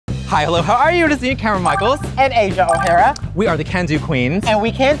Hi, hello, how are you? It is me, Kameron Michaels. And Asia O'Hara. We are the Can-Do Queens. And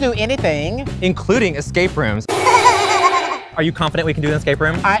we can do anything. Including escape rooms. Are you confident we can do an escape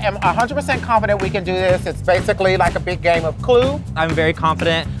room? I am 100% confident we can do this. It's basically like a big game of Clue. I'm very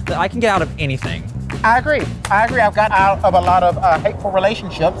confident that I can get out of anything. I agree. I've got out of a lot of hateful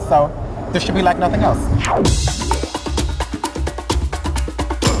relationships, so this should be like nothing else.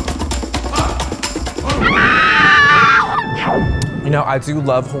 You know, I do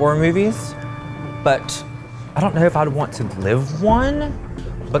love horror movies, but I don't know if I'd want to live one.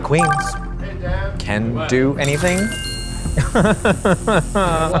 But queens can do anything.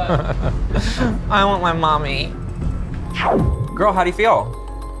 I want my mommy. Girl, how do you feel?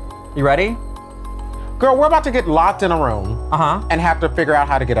 You ready? Girl, we're about to get locked in a room and have to figure out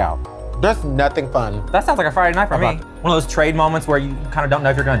how to get out. There's nothing fun. That sounds like a Friday night for me. One of those trade moments where you kind of don't know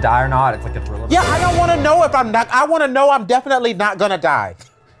if you're gonna die or not. It's like a thriller. Yeah, I don't want to know if I'm not. I want to know I'm definitely not gonna die.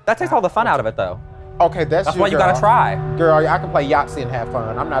 That takes all the fun out of it, though. Okay, that's what you gotta try. Girl, I can play Yahtzee and have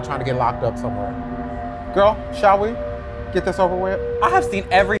fun. I'm not trying to get locked up somewhere. Girl, shall we get this over with? I have seen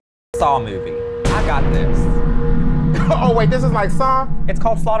every Saw movie. I got this. Oh wait, this is like Saw? It's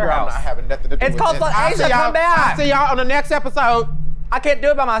called Slaughterhouse. Girl, I'm not having nothing to do it's with called this. Asia, come back. I'll see y'all on the next episode. I can't do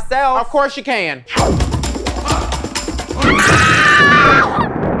it by myself. Of course you can.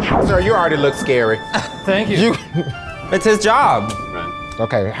 Sir, you already look scary. Thank you. It's his job. Right.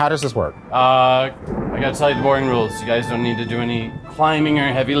 Okay, how does this work? I gotta tell you the boring rules. You guys don't need to do any climbing or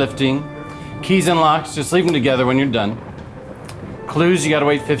heavy lifting. Keys and locks, just leave them together when you're done. Clues, you gotta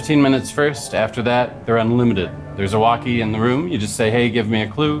wait 15 minutes first. After that, they're unlimited. There's a walkie in the room. You just say, hey, give me a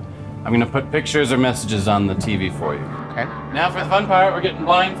clue. I'm gonna put pictures or messages on the TV for you. Okay. Now for the fun part, we're getting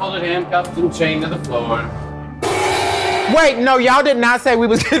blindfolded, handcuffed, and chained to the floor. Wait, no, y'all did not say we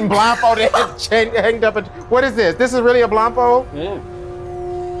was getting blindfolded and hanged up. What is this? This is really a blindfold? Yeah.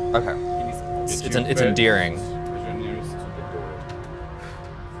 Okay. It's endearing.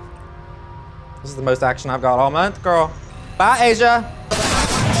 This is the most action I've got all month, girl. Bye, Asia.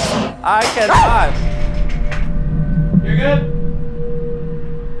 I cannot. You're good?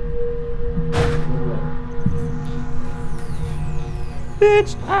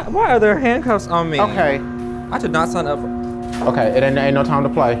 Bitch, why are there handcuffs on me? Okay. I did not sign up for... Okay, it ain't no time to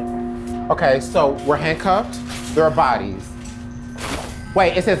play. Okay, so we're handcuffed. There are bodies.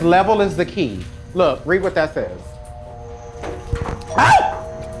 Wait, it says level is the key. Look, read what that says. Ah!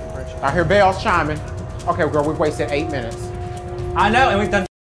 I hear bells chiming. Okay, girl, we've wasted 8 minutes. I know, and we've done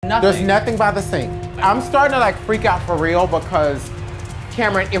nothing. There's nothing by the sink. I'm starting to like freak out for real because,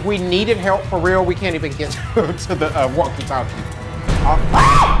 Kameron, if we needed help for real, we can't even get to the walkie-talkie.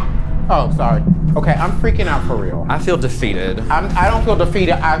 Oh, sorry. Okay, I'm freaking out for real. I feel defeated. I don't feel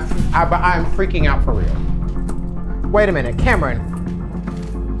defeated, but I'm freaking out for real. Wait a minute, Kameron.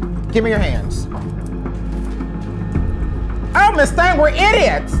 Give me your hands. Oh, Miss Thang, we're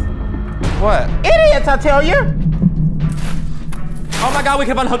idiots. What? Idiots, I tell you. Oh my God, we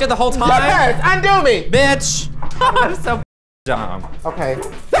could have unhooked it the whole time? Yes, undo me. Bitch. I'm so dumb. Okay.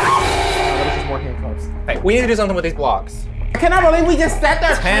 Just more handcuffs. Hey, we need to do something with these blocks. I cannot believe we just sat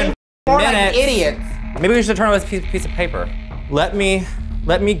there 10 like minutes. idiots. Maybe we should turn on this piece of paper. Let me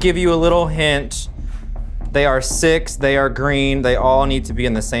give you a little hint. They are 6, they are green, they all need to be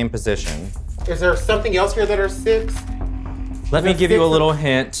in the same position. Is there something else here that are 6? Let me give you a little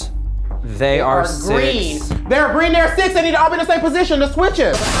hint. They are 6. Green. They're green, they're 6, they need to all be in the same position, the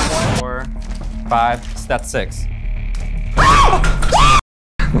switches. 4, 5, so that's 6.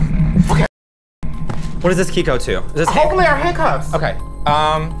 Okay. What does this key go to? Is this hopefully our handcuffs. Okay.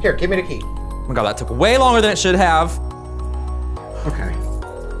 Here, give me the key. Oh my God, that took way longer than it should have. Okay.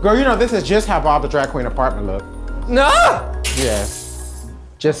 Girl, you know this is just how Bob the Drag Queen apartment looked. No! Yes.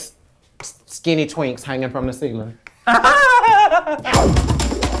 Just skinny twinks hanging from the ceiling.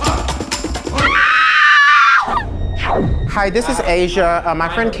 Hi, this is Asia.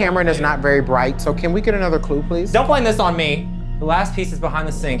 My friend Kameron is not very bright, so can we get another clue, please? Don't blame this on me. The last piece is behind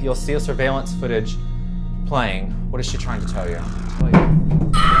the sink. You'll see a surveillance footage playing. What is she trying to tell you?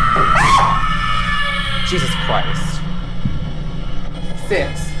 Jesus Christ.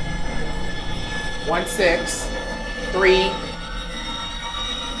 6. 1, 6, 3,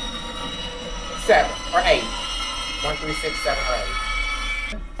 7, or 8. 1, 3, 6, 7, or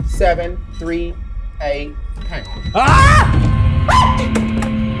 8. 7, 3, 8. Hang on. Ah!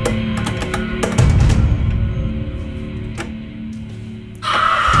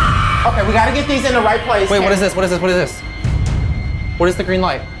 Okay, we gotta get these in the right place. Wait, what is this? What is this? What is this? What is the green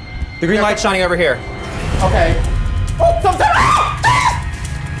light? The green light's shining over here. Okay. Oh, something.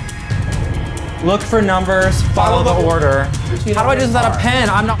 Look for numbers, follow the order. 17. How do I do this without a pen?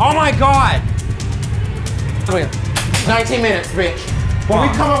 I'm not. Oh my god! 19 minutes, bitch. Well, we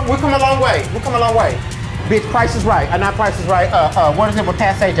come a long way. We come a long way. Bitch, Price is Right. Not Price is Right. What is it with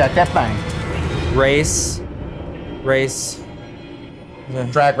Passe Jack? That thing. Race.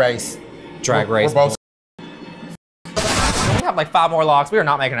 Drag race. Drag race. We're both. We have like 5 more locks. We are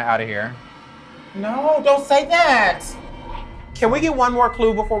not making it out of here. No, don't say that. Can we get one more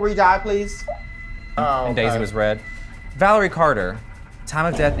clue before we die, please? Oh, And Daisy was red. Valerie Carter. Time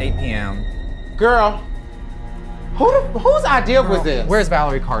of death, 8 p.m. Girl, whose idea was this? Where's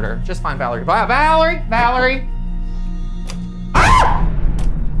Valerie Carter? Just find Valerie. Valerie! Ah!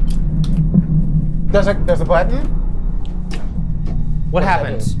 There's a button? What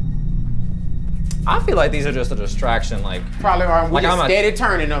happened? I feel like these are just a distraction, like Probably are. We Like just I'm a- steady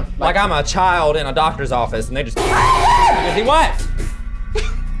turning them. like I'm a child in a doctor's office and they just what?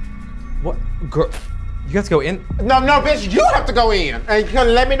 What? Girl, you have to go in. No, bitch, you have to go in. And you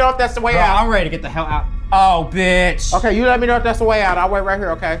can let me know if that's the way out. I'm ready to get the hell out. Oh, bitch. Okay, you let me know if that's the way out. I'll wait right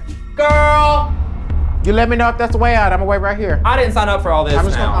here, okay? Girl! You let me know if that's the way out. I'm gonna wait right here. I didn't sign up for all this I'm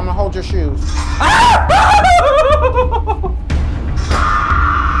now. gonna hold your shoes.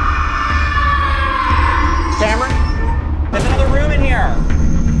 Cameron? There's another room in here.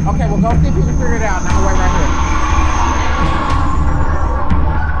 Okay, well go see if you can figure it out. I'm gonna wait right here.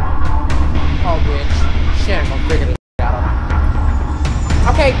 Oh, bitch. Shit, I'm gonna figure this out.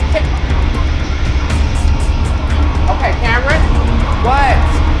 Okay. Okay, Cameron? What?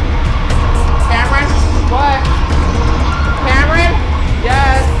 Cameron? What? Cameron?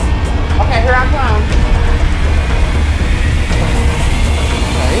 Yes. Okay, here I come.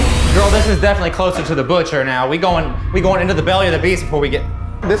 Girl, this is definitely closer to the butcher now. We going into the belly of the beast before we get.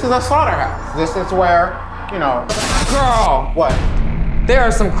 This is a slaughterhouse. This is where, you know. Girl, What? there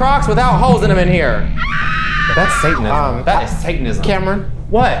are some Crocs without holes in them in here. That's Satanism. That is Satanism. Cameron?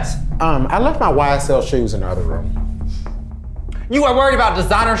 What? I left my YSL shoes in the other room. You are worried about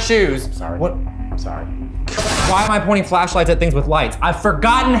designer shoes. Sorry. What? Sorry. Why am I pointing flashlights at things with lights? I've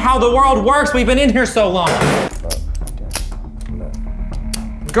forgotten how the world works. We've been in here so long.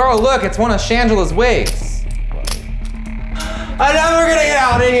 Girl, look, it's one of Shangela's wigs. I'm never gonna get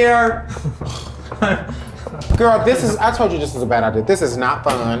out of here. Girl, I told you this is a bad idea. This is not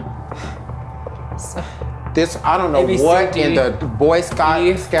fun. This, I don't know ABC, what in the Boy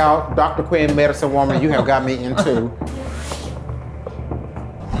Scout, Dr. Quinn, medicine woman you have got me into.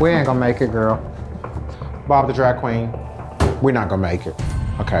 We ain't gonna make it, girl. Bob the drag queen, we're not gonna make it,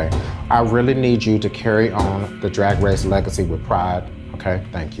 okay? I really need you to carry on the drag race legacy with pride, okay?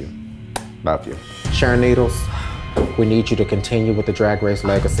 Thank you, love you. Sharon Needles, we need you to continue with the drag race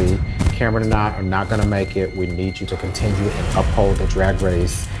legacy. Cameron and I are not gonna make it. We need you to continue and uphold the drag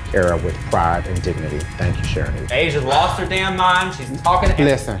race era with pride and dignity. Thank you, Sharon Needles. Asia's lost her damn mind. She's talking.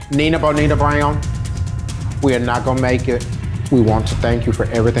 Listen, Nina Bonita Brown, we are not gonna make it. We want to thank you for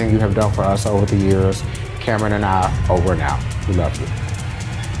everything you have done for us over the years. Cameron and I, over and out. We love you.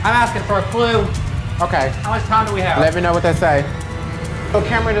 I'm asking for a clue. Okay. How much time do we have? Let me know what they say. So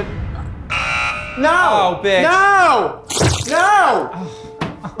Cameron, no! Oh, bitch. No! No!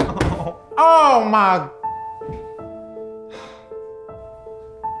 Oh my.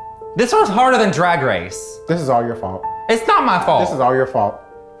 This one's harder than Drag Race. This is all your fault. It's not my fault. This is all your fault.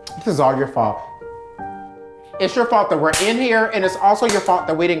 This is all your fault. It's your fault that we're in here, and it's also your fault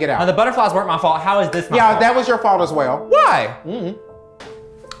that we didn't get out. And the butterflies weren't my fault. How is this my fault? Yeah, that was your fault as well. Why?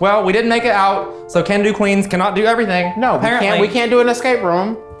 Well, we didn't make it out, so Can Do Queens cannot do everything. No, apparently. we can't do an escape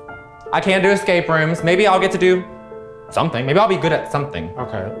room. I can't do escape rooms. Maybe I'll get to do something. Maybe I'll be good at something.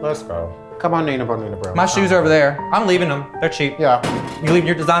 Okay, let's go. Come on, Nina Bonita Brown. My shoes are over there. I'm leaving them. They're cheap. Yeah. You leaving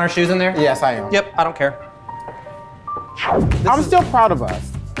your designer shoes in there? Yes, I am. Yep, I don't care. I'm still proud of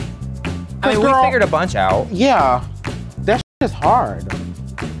us. I mean, girl, we figured a bunch out. Yeah, that is hard.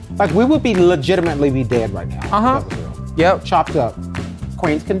 Like, we would be legitimately be dead right now. Uh-huh. Yep. Chopped up.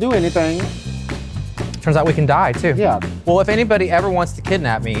 Queens can do anything. Turns out we can die, too. Yeah. Well, if anybody ever wants to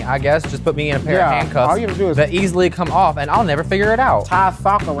kidnap me, I guess just put me in a pair of All handcuffs you have to do is that easily come off, and I'll never figure it out. tie a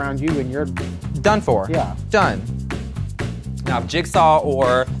sock around you and you're Done for. Yeah. Done. Now, if Jigsaw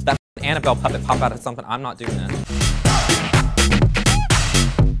or that Annabelle puppet pop out of something, I'm not doing that.